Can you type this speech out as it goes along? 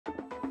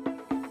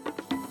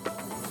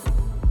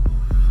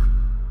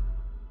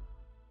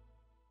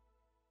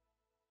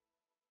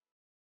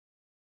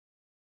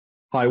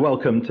Hi,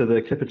 welcome to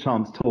the Clifford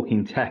Chance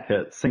Talking Tech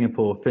at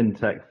Singapore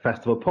Fintech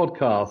Festival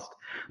podcast.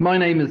 My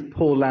name is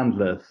Paul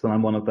Landless, and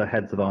I'm one of the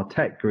heads of our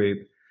tech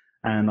group.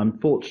 And I'm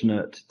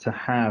fortunate to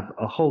have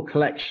a whole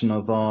collection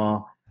of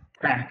our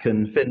tech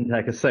and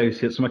fintech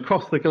associates from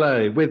across the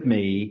globe with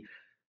me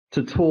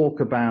to talk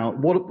about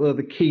what were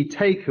the key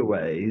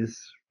takeaways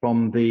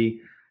from the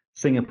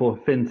Singapore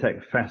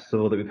Fintech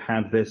Festival that we've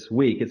had this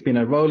week. It's been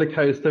a roller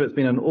coaster. It's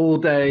been an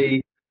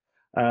all-day,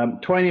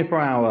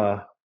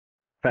 24-hour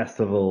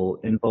festival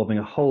involving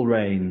a whole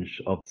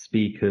range of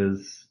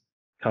speakers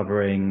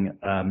covering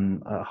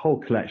a whole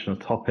collection of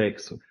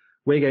topics.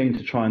 We're going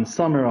to try and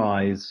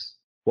summarize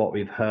what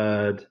we've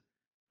heard,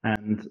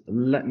 and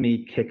let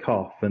me kick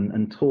off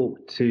and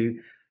talk to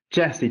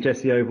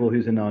Jesse Oval,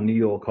 who's in our New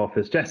York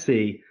office.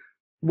 Jesse,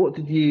 what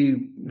did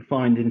you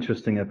find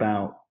interesting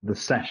about the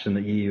session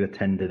that you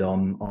attended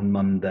on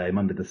Monday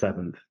the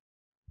 7th?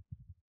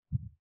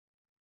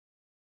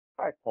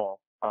 Hi, Paul.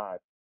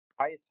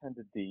 I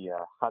attended the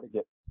How to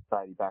Get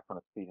Society Back on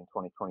its Feet in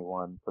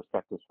 2021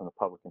 Perspectives from the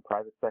Public and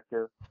Private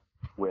Sector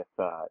with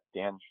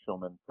Dan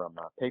Schulman from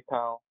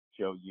PayPal,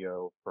 Joe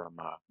Yeo from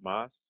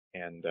Moss,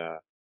 and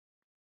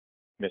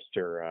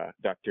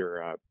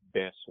Dr.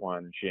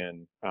 Baeswan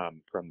Jin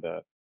from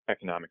the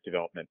Economic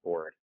Development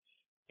Board.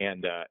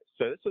 And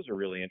so this was a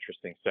really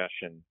interesting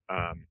session.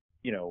 Dan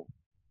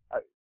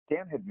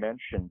had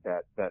mentioned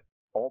that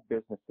all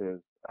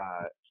businesses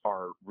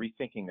are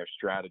rethinking their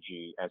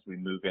strategy as we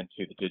move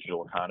into the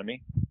digital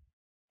economy.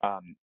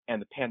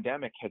 And the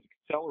pandemic has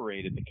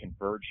accelerated the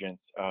convergence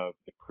of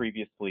the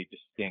previously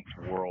distinct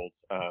worlds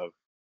of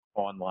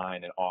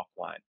online and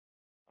offline.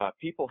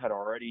 People had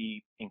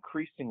already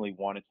increasingly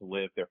wanted to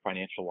live their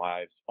financial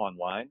lives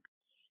online,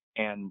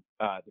 and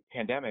the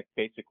pandemic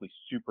basically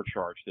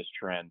supercharged this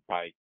trend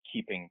by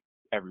keeping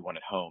everyone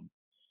at home.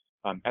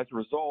 As a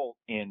result,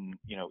 in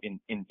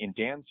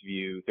Dan's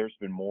view, there's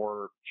been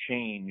more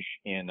change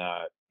in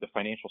the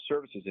financial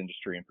services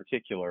industry in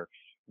particular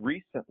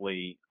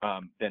recently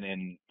than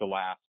in the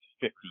last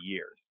 50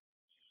 years.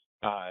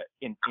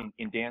 In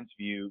Dan's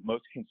view,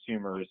 most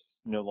consumers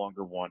no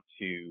longer want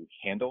to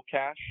handle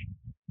cash.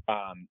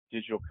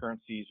 Digital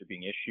currencies are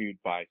being issued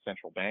by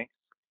central banks.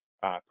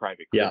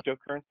 Private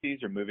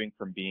cryptocurrencies are moving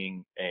from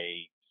being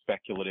a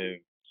speculative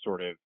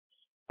sort of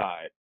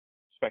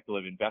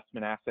speculative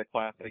investment asset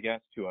class, I guess,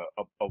 to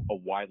a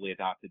widely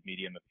adopted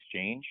medium of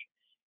exchange.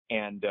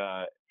 And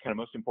kind of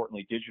most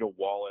importantly, digital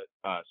wallet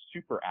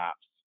super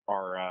apps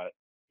are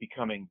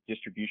becoming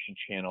distribution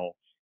channel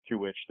through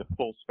which the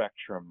full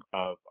spectrum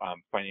of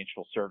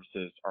financial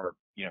services are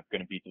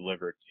going to be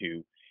delivered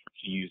to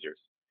users.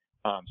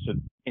 So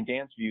in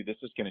Dan's view,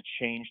 this is going to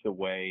change the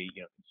way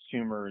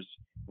consumers,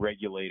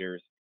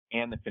 regulators,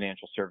 and the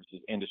financial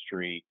services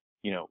industry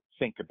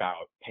think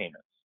about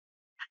payments.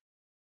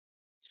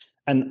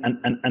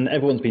 And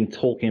everyone's been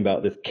talking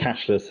about this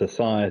cashless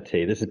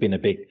society. This has been a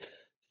big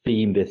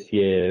theme this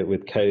year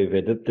with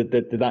COVID.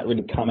 Did that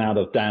really come out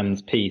of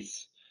Dan's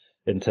piece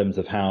in terms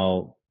of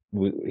how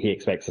he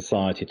expects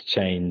society to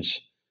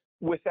change?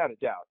 Without a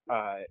doubt.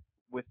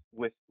 With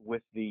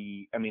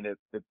the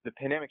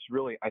pandemic's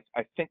really,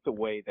 I think the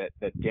way that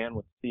Dan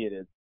would see it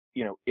is,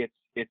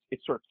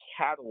 it's sort of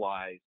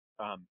catalyzed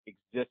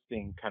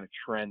existing kind of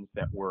trends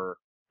that were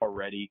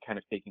already kind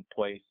of taking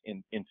place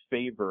in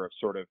favor of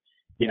sort of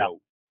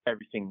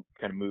everything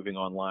kind of moving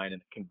online,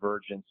 and the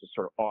convergence of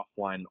sort of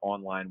offline and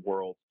online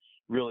worlds.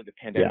 Really, the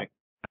pandemic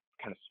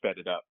kind of sped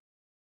it up.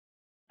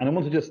 And I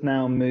want to just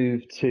now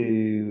move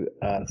to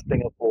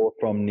Singapore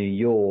from New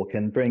York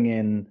and bring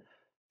in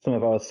some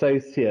of our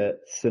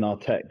associates in our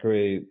tech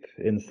group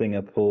in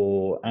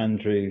Singapore,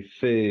 Andrew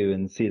Fu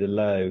and Cedar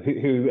Lowe,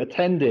 who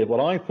attended what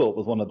I thought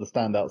was one of the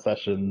standout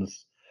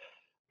sessions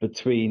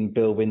between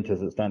Bill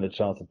Winters at Standard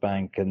Chartered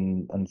Bank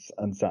and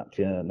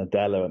Satya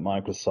Nadella at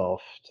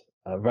Microsoft.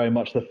 Very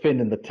much the fin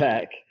in the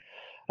tech.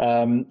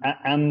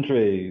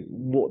 Andrew,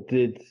 what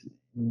did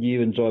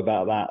you enjoy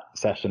about that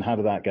session? How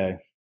did that go?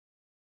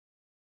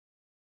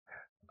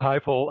 Hi,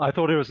 Paul. I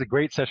thought it was a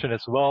great session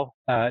as well.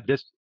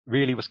 This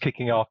really was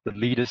kicking off the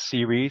Leaders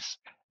series.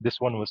 This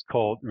one was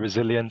called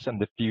Resilience and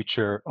the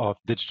Future of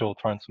Digital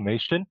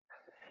Transformation.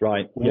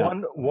 Right. Yeah.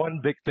 One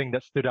big thing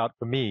that stood out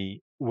for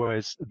me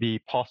was the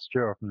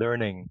posture of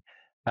learning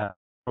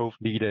both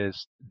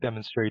leaders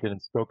demonstrated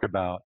and spoke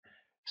about.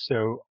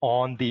 So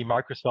on the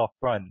Microsoft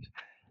front,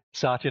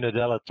 Satya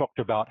Nadella talked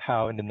about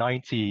how in the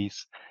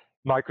 90s,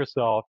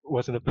 Microsoft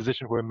was in a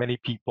position where many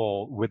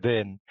people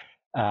within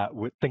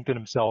would think to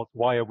themselves,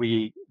 why are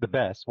we the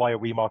best? Why are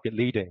we market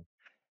leading?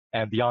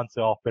 And the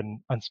answer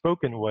often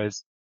unspoken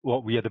was,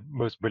 well, we are the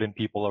most brilliant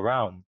people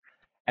around.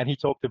 And he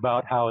talked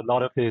about how a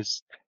lot of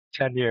his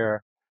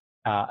tenure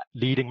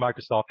leading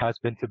Microsoft has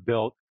been to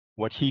build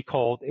what he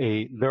called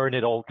a learn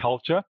it all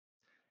culture.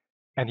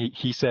 And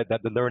he said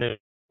that the learn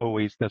it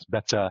always does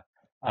better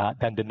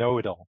than the know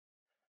it all.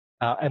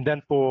 And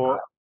then for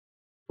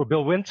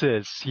Bill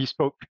Winters, he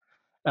spoke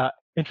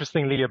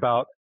interestingly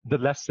about the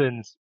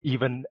lessons,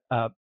 even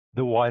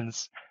the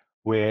ones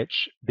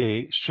which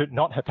they should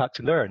not have had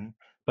to learn,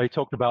 but he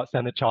talked about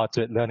Standard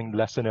Chartered learning the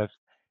lesson of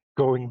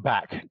going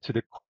back to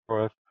the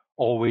core of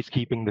always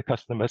keeping the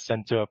customer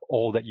center of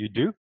all that you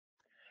do.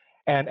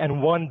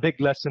 And one big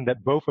lesson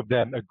that both of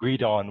them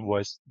agreed on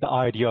was the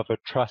idea of a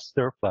trust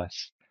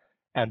surplus.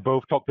 And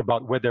both talked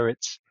about whether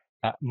it's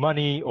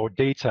money or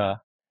data,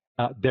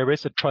 there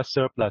is a trust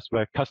surplus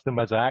where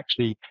customers are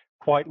actually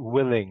quite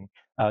willing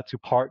to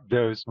part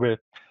those with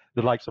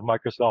the likes of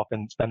Microsoft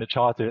and Standard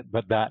Chartered,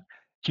 but that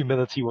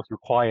humility was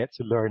required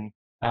to learn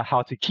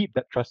how to keep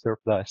that trust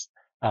surplus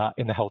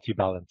in a healthy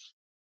balance.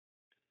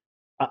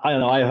 I don't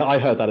know. I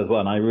heard that as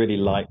well, and I really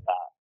like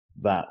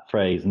that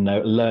phrase,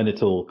 learn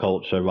it all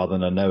culture rather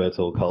than a know it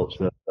all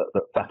culture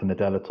that Satya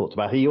Nadella talked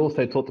about. He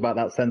also talked about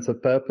that sense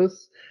of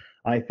purpose.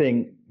 I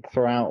think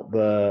throughout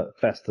the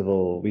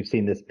festival, we've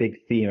seen this big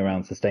theme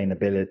around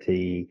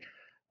sustainability,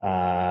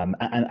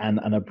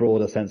 and a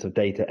broader sense of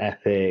data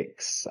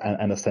ethics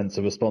and a sense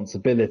of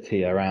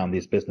responsibility around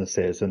these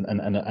businesses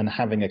and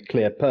having a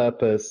clear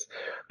purpose.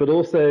 But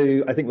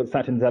also, I think what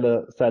Satya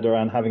Nadella said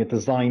around having a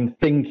design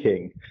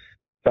thinking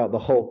about the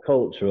whole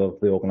culture of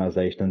the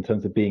organization in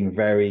terms of being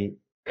very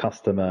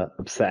customer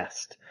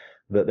obsessed,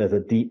 that there's a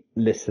deep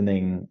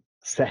listening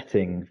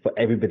setting for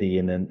everybody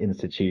in an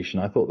institution.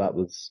 I thought that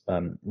was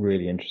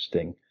really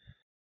interesting.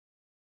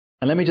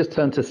 And let me just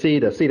turn to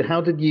Xide. Xide,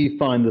 how did you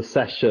find the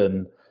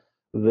session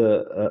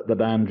that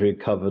Andrew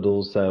covered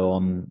also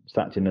on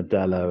Satya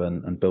Nadella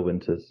and Bill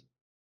Winters?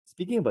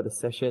 Speaking about the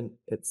session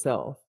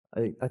itself,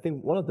 I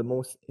think one of the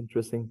most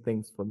interesting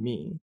things for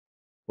me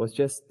was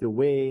just the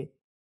way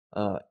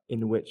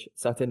in which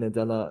Satya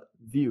Nadella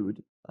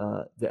viewed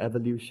the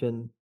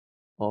evolution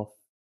of,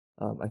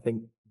 I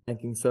think,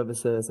 banking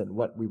services and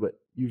what we would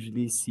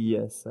usually see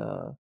as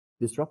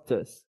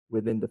disruptors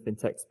within the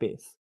fintech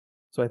space.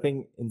 So I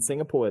think in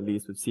Singapore, at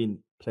least, we've seen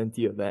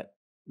plenty of that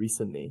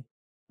recently.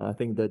 I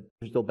think the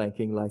digital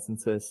banking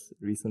licenses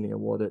recently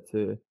awarded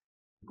to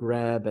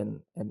Grab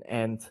and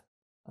Ant,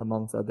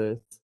 amongst others.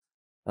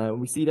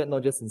 We see that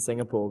not just in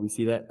Singapore, we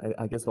see that,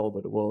 I guess, all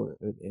over the world,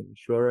 in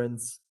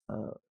insurance,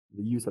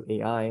 the use of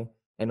AI,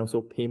 and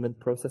also payment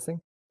processing.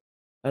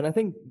 And I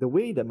think the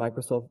way that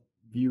Microsoft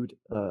viewed,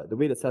 the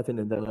way that Satya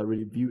Nadella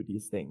really viewed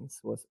these things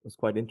was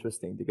quite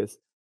interesting, because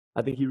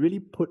I think he really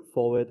put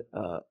forward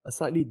a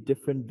slightly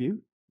different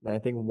view than I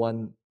think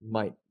one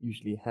might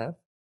usually have,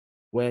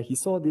 where he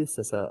saw this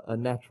as a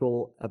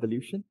natural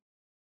evolution,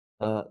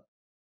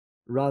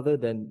 rather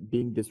than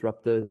being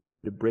disrupted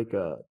to break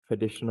a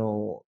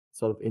traditional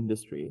sort of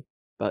industry,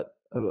 but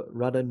a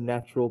rather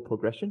natural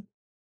progression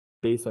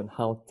based on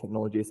how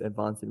technology has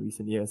advanced in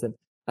recent years. And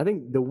I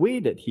think the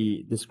way that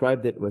he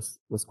described it was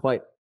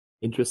quite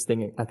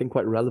interesting, and I think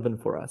quite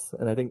relevant for us.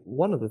 And I think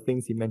one of the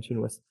things he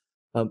mentioned was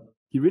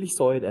he really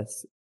saw it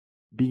as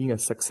being a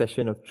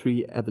succession of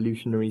 3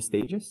 evolutionary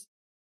stages.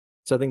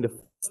 So I think the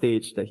first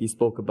stage that he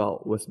spoke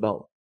about was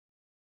about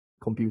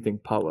computing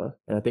power.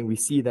 And I think we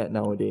see that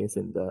nowadays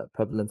in the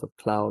prevalence of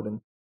cloud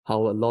and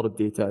how a lot of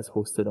data is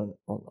hosted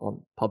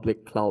on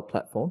public cloud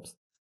platforms.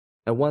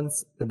 And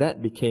once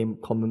that became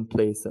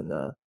commonplace and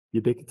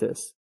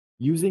ubiquitous,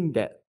 using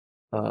that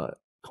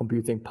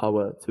computing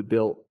power to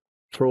build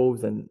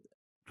troves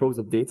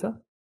of data.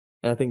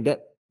 And I think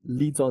that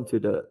leads on to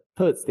the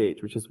third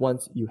stage, which is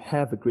once you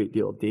have a great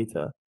deal of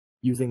data,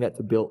 using that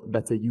to build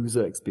better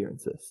user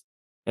experiences.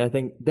 And I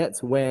think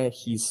that's where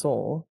he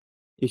saw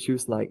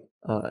issues like,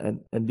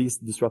 and these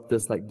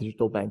disruptors like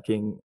digital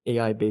banking,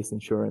 AI-based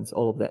insurance,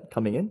 all of that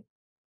coming in,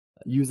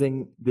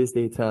 using this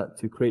data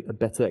to create a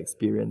better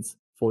experience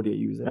for their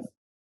users.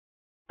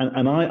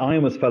 And I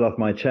almost fell off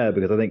my chair,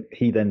 because I think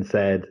he then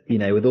said,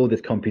 with all this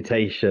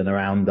computation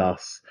around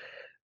us,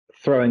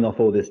 throwing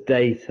off all this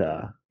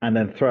data and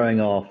then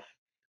throwing off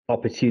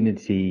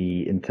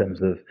opportunity in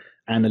terms of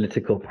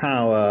analytical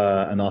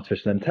power and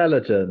artificial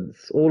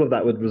intelligence, all of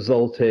that would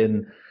result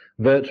in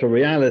virtual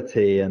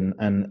reality and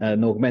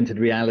augmented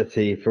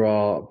reality for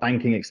our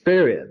banking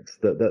experience,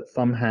 that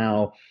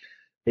somehow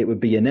it would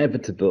be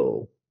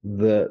inevitable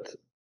that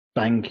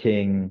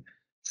banking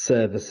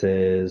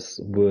services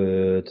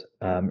would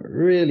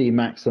really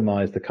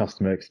maximize the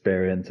customer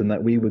experience, and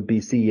that we would be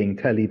seeing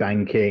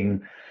telebanking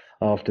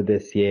after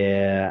this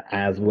year,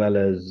 as well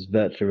as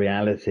virtual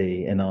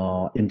reality in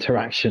our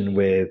interaction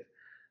with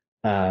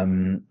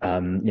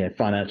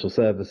financial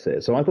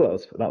services. So I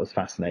thought that was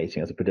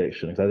fascinating as a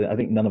prediction, because I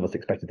think none of us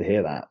expected to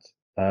hear that.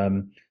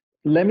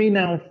 Let me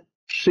now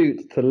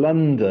shoot to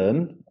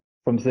London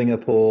from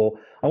Singapore.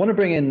 I want to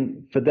bring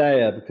in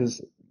Fadeia,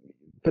 because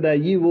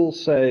Fadeia, you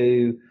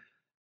also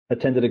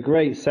attended a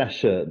great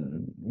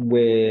session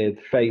with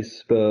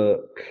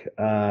Facebook,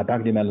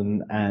 Baghdad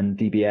Mellon, and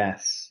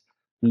DBS,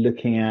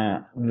 looking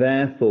at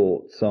their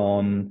thoughts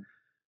on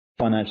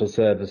financial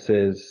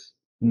services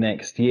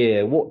next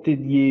year. What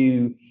did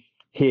you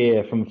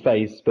hear from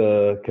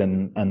Facebook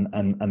and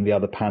the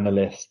other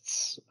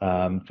panelists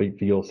for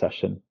your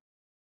session?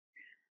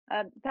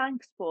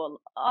 Thanks, Paul.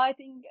 I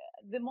think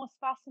the most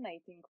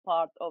fascinating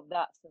part of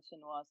that session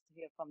was to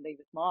hear from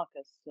David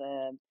Marcus,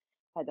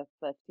 head of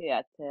FT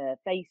at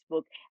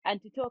Facebook,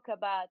 and to talk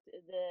about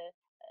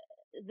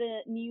the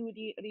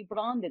newly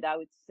rebranded, I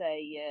would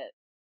say,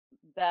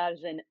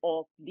 version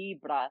of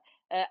Libra.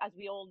 As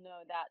we all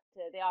know that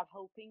they are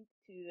hoping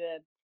to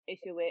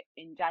issue it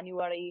in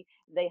January.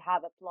 They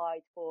have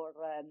applied for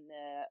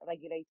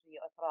regulatory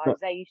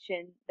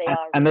authorization. They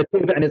are and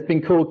it's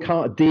been called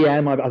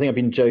DM. I think I've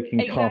been joking.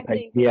 Carpe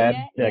exactly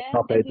DM. yeah.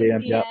 Carpe It is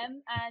DM. Yeah.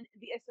 DM, and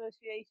the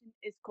association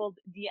is called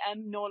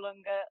DM, no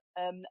longer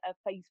a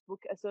Facebook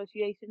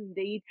association,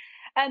 indeed.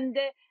 And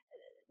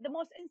the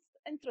most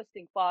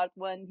interesting part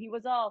when he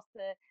was asked,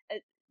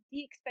 do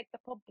you expect the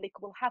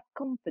public will have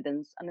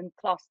confidence and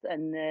trust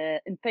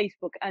in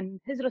Facebook? And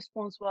his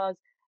response was,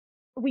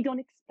 we don't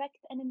expect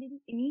an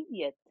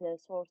immediate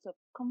source of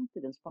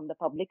confidence from the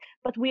public,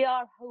 but we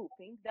are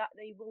hoping that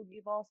they will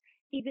give us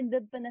even the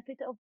benefit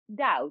of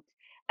doubt.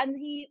 And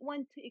he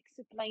went to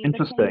explain the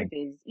Interesting.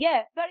 changes.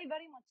 Yeah, very,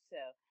 very much so.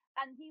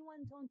 And he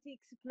went on to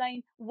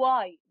explain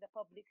why the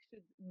public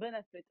should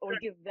benefit or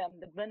give them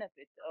the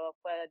benefit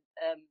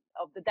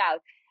of the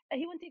doubt. And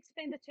he went to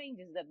explain the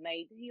changes they've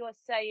made. He was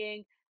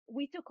saying,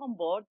 we took on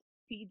board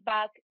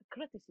feedback,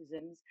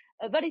 criticisms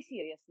very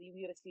seriously.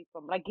 We received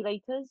from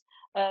regulators,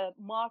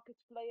 market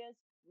players.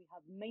 We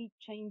have made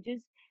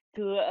changes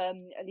to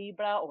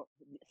Libra or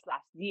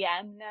slash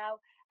DM now,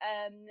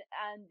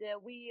 and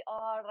we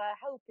are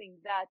hoping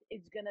that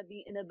it's going to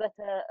be in a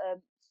better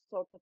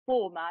sort of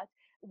format.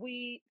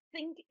 We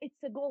think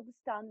it's a gold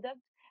standard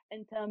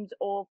in terms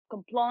of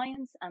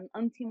compliance and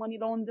anti-money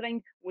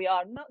laundering. We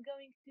are not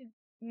going to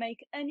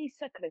make any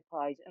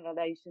sacrifice in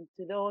relation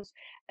to those.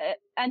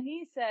 And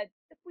he said,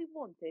 if we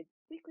wanted,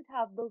 we could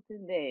have built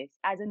in this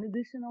as an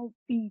additional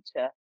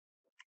feature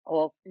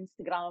of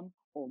Instagram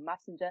or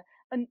Messenger.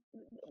 And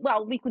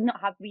well, we could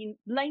not have been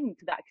blamed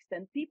to that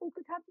extent. People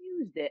could have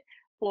used it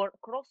for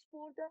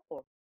cross-border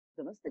or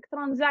domestic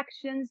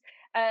transactions,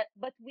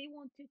 but we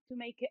wanted to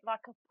make it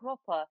like a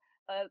proper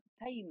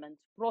payment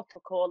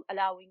protocol,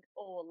 allowing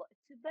all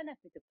to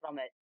benefit from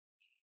it.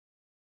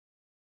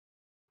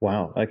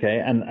 Wow.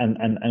 Okay.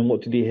 And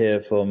what did you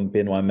hear from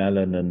BNY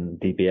Mellon and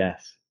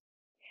DBS?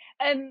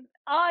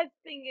 I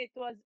think it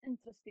was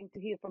interesting to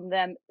hear from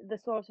them the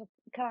sort of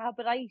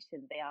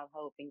collaboration they are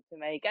hoping to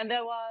make, and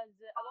there was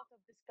a lot of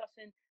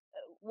discussion.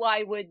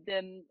 Why would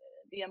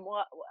DM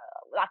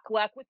like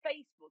work with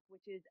Facebook,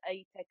 which is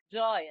a tech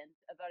giant,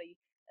 a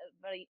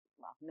very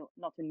well, no,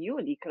 not a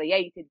newly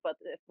created, but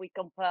if we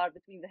compare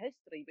between the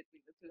history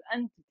between the two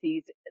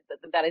entities,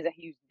 there is a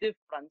huge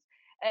difference.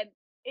 And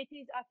it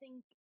is, I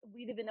think,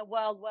 we live in a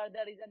world where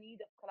there is a need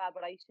of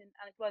collaboration,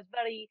 and it was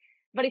very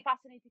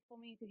fascinating for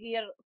me to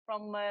hear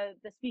from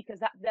the speakers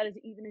that there is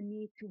even a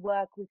need to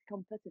work with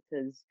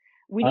competitors.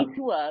 We need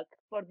to work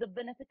for the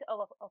benefit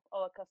of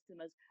our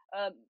customers,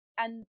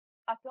 and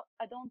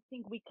I don't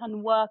think we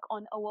can work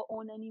on our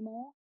own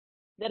anymore.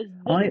 There is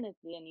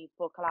definitely a need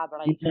for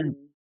collaboration.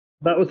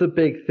 That was a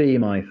big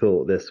theme, I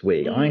thought, this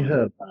week. I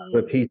heard that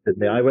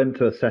repeatedly. I went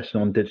to a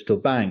session on digital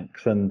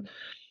banks, and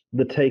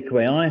the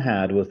takeaway I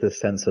had was this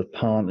sense of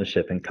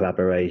partnership and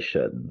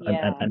collaboration,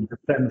 and the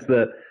sense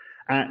that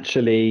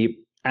actually,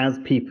 as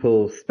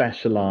people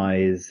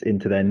specialize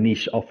into their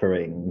niche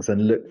offerings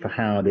and look for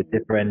how to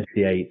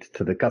differentiate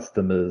to the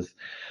customers,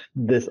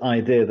 this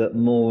idea that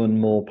more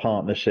and more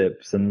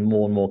partnerships and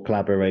more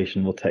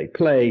collaboration will take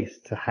place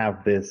to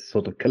have this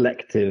sort of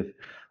collective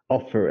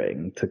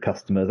offering to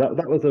customers.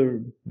 That was a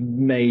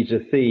major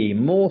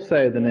theme, more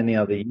so than any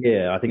other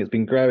year. I think it's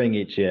been growing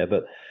each year,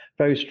 but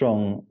very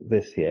strong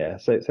this year.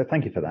 So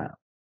thank you for that.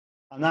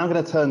 I'm now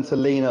going to turn to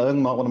Lena,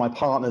 one of my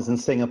partners in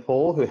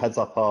Singapore, who heads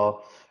up our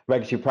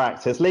regulatory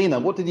practice. Lena,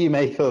 what did you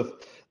make of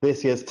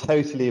this year's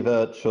totally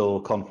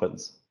virtual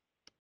conference?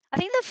 I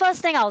think the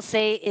first thing I'll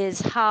say is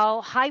how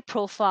high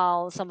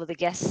profile some of the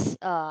guests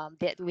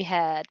that we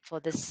had for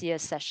this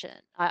year's session.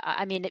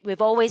 I mean,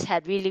 we've always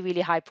had really,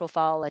 really high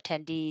profile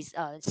attendees,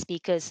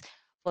 speakers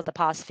for the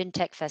past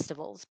fintech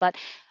festivals. But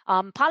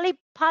partly,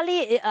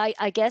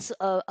 I guess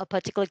a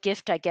particular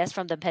gift, I guess,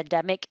 from the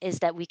pandemic is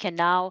that we can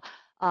now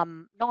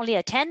not only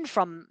attend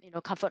from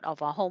comfort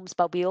of our homes,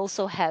 but we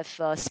also have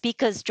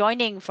speakers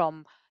joining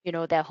from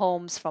their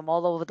homes from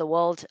all over the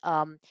world.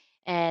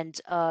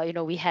 And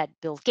we had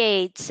Bill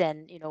Gates,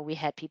 and we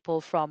had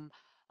people from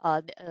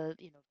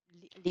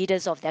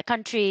leaders of their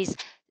countries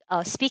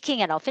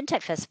speaking at our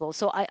fintech festival.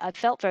 So I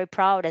felt very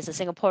proud as a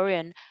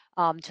Singaporean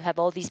to have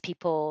all these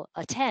people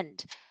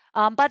attend.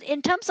 But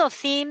in terms of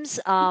themes,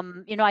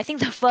 I think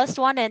the first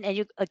one,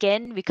 and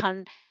again, we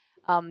can't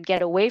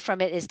get away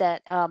from it, is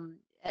that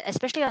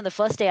especially on the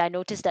first day, I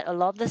noticed that a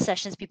lot of the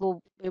sessions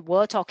people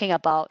were talking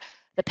about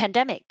the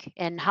pandemic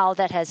and how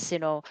that has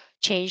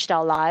changed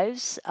our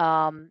lives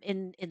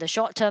in the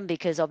short term,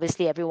 because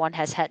obviously everyone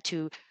has had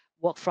to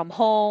work from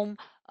home,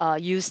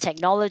 use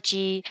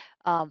technology.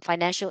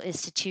 Financial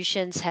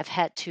institutions have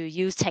had to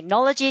use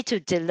technology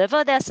to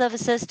deliver their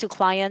services to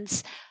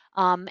clients.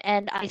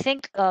 And I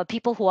think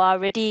people who are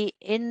already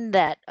in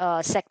that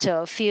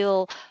sector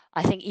feel,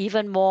 I think,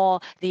 even more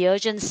the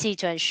urgency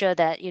to ensure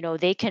that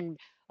they can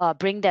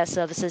bring their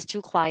services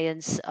to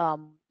clients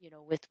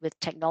with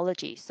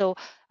technology. So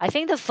I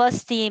think the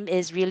first theme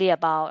is really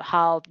about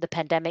how the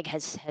pandemic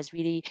has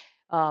really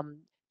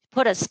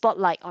put a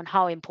spotlight on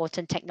how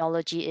important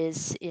technology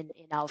is in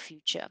our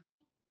future.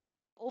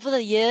 Over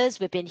the years,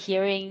 we've been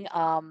hearing,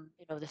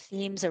 the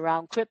themes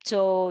around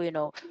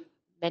crypto.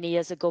 Many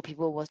years ago,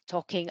 people were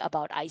talking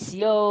about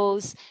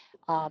ICOs.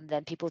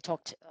 Then people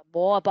talked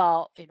more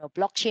about,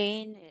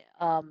 blockchain,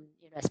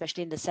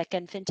 especially in the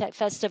second FinTech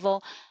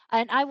Festival.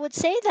 And I would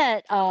say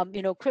that,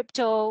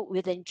 crypto,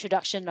 with the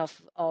introduction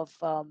of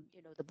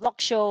the block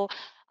show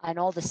and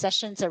all the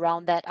sessions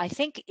around that, I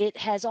think it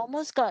has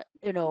almost got,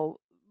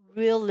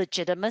 real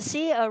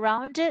legitimacy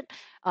around it.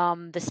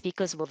 The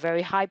speakers were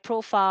very high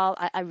profile.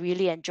 I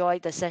really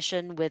enjoyed the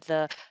session with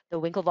the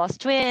Winklevoss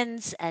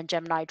twins and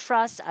Gemini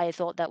Trust. I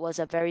thought that was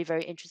a very,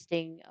 very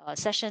interesting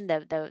session.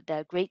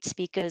 They're great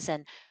speakers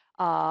and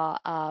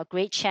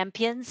great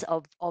champions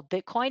of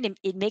Bitcoin.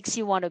 It makes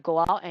you want to go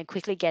out and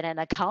quickly get an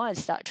account and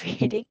start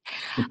trading.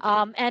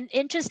 And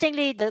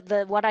interestingly,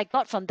 the what I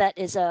got from that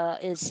is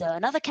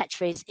another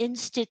catchphrase: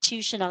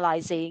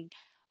 institutionalizing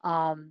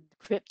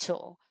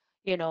crypto.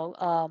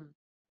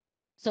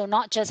 So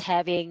not just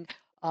having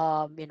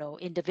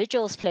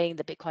individuals playing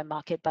the Bitcoin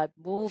market, but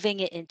moving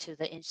it into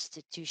the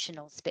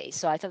institutional space.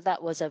 So I thought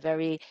that was a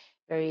very,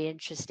 very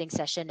interesting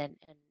session, and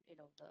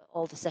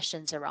all the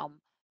sessions around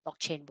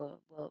blockchain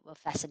were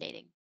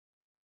fascinating.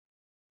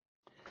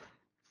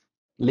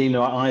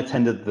 Lena, I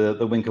attended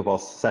the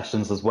Winklevoss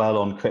sessions as well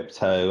on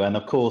crypto, and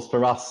of course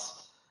for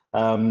us,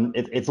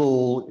 it's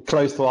all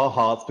close to our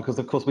hearts because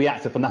of course we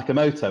acted for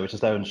Nakamoto, which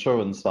is their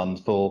insurance fund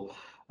for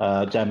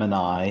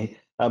Gemini.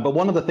 But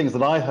one of the things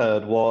that I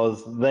heard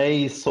was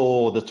they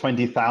saw the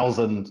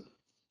 20,000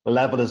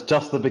 level as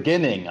just the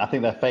beginning. I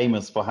think they're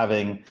famous for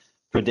having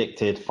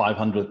predicted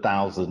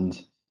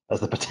 500,000 as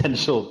the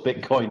potential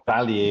Bitcoin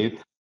value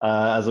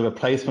as a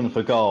replacement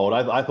for gold.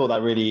 I thought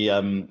that really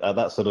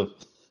that sort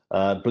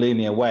of blew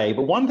me away.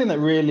 But one thing that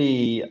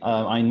really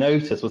I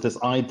noticed was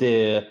this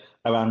idea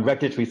around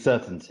regulatory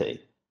certainty.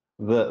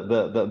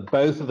 That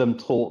both of them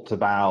talked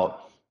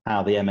about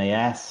how the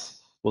MAS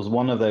was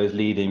one of those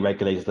leading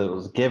regulators that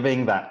was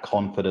giving that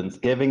confidence,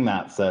 giving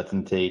that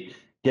certainty,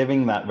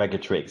 giving that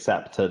regulatory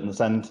acceptance.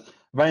 And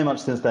very much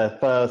since their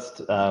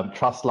first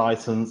trust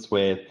license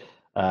with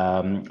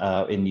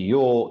in New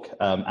York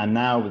and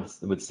now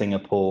with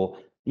Singapore,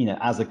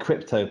 as a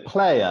crypto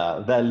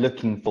player, they're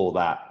looking for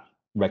that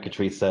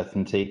regulatory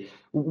certainty.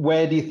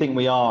 Where do you think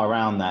we are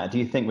around that? Do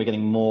you think we're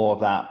getting more of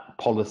that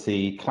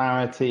policy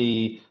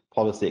clarity,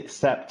 policy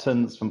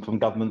acceptance from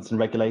governments and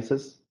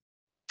regulators?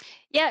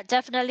 Yeah,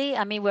 definitely.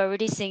 I mean, we're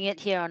already seeing it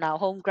here on our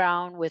home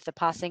ground with the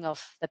passing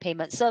of the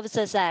Payment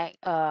Services Act,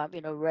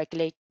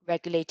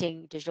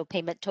 regulating digital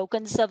payment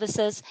token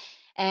services,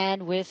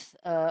 and with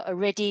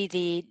already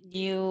the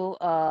new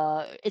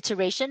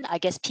iteration, I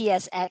guess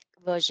PS Act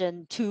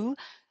version 2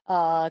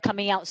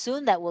 coming out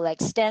soon that will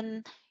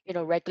extend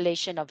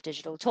regulation of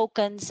digital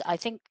tokens. I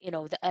think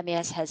the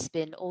MAS has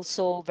been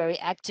also very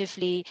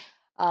actively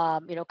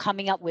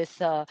coming up with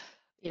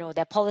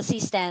their policy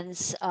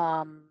stance.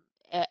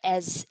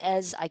 As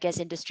I guess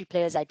industry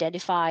players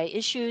identify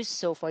issues.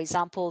 So for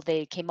example,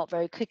 they came up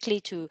very quickly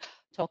to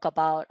talk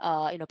about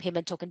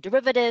payment token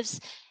derivatives.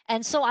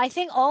 And so I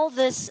think all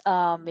this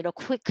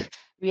quick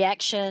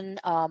reaction,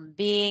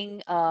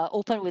 being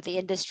open with the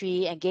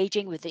industry,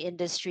 engaging with the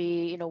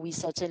industry, we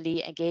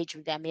certainly engage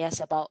with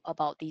MAS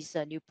about these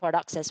new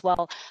products as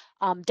well,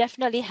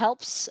 definitely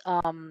helps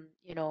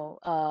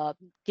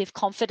give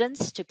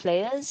confidence to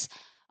players.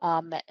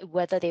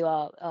 Whether they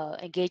are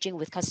engaging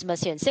with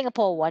customers here in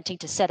Singapore, wanting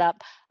to set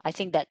up, I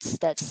think that's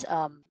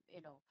a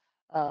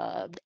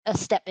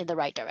step in the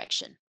right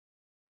direction.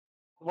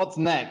 What's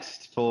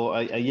next for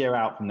a year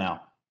out from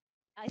now?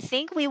 I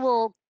think we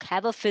will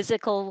have a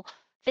physical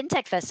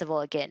FinTech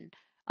Festival again,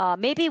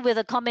 maybe with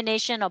a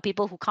combination of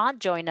people who can't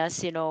join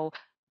us,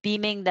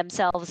 beaming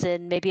themselves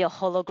in maybe a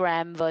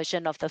hologram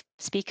version of the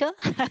speaker.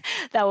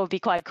 That would be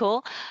quite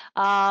cool.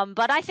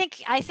 But I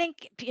think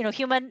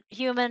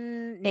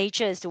human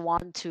nature is to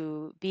want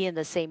to be in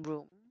the same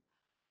room,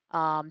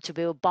 to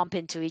be able to bump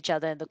into each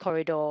other in the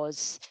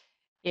corridors,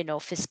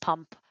 fist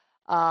pump.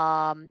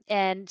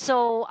 And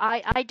so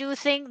I do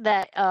think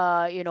that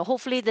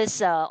hopefully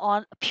this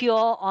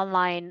pure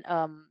online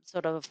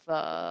sort of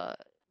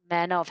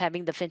manner of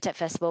having the FinTech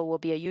Festival will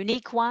be a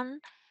unique one.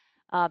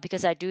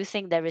 Because I do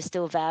think there is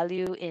still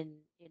value in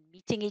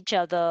meeting each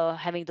other,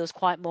 having those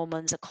quiet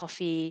moments, a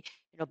coffee,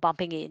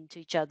 bumping into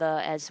each other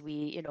as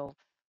we,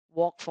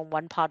 walk from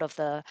one part of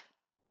the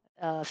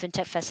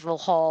FinTech Festival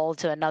hall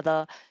to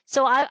another.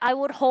 So I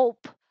would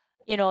hope,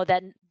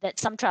 that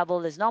some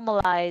travel is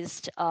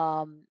normalized,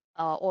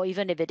 or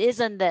even if it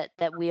isn't,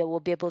 that we will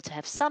be able to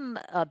have some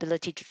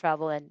ability to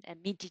travel and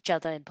meet each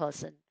other in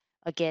person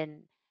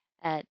again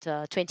at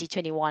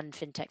 2021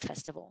 FinTech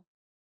Festival.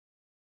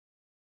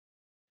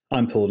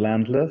 I'm Paul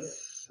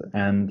Landless,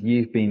 and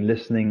you've been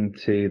listening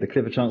to the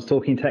Clifford Chance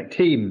Talking Tech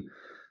team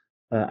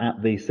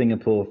at the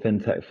Singapore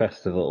Fintech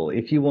Festival.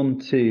 If you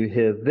want to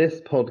hear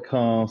this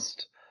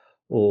podcast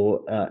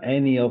or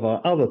any of our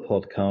other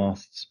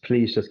podcasts,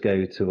 please just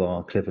go to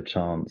our Clifford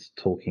Chance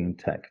Talking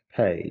Tech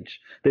page.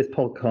 This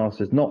podcast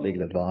is not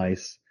legal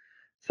advice,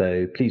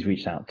 so please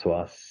reach out to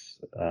us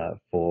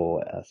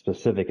for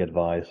specific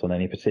advice on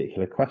any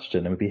particular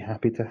question, and we'd be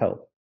happy to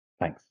help.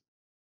 Thanks.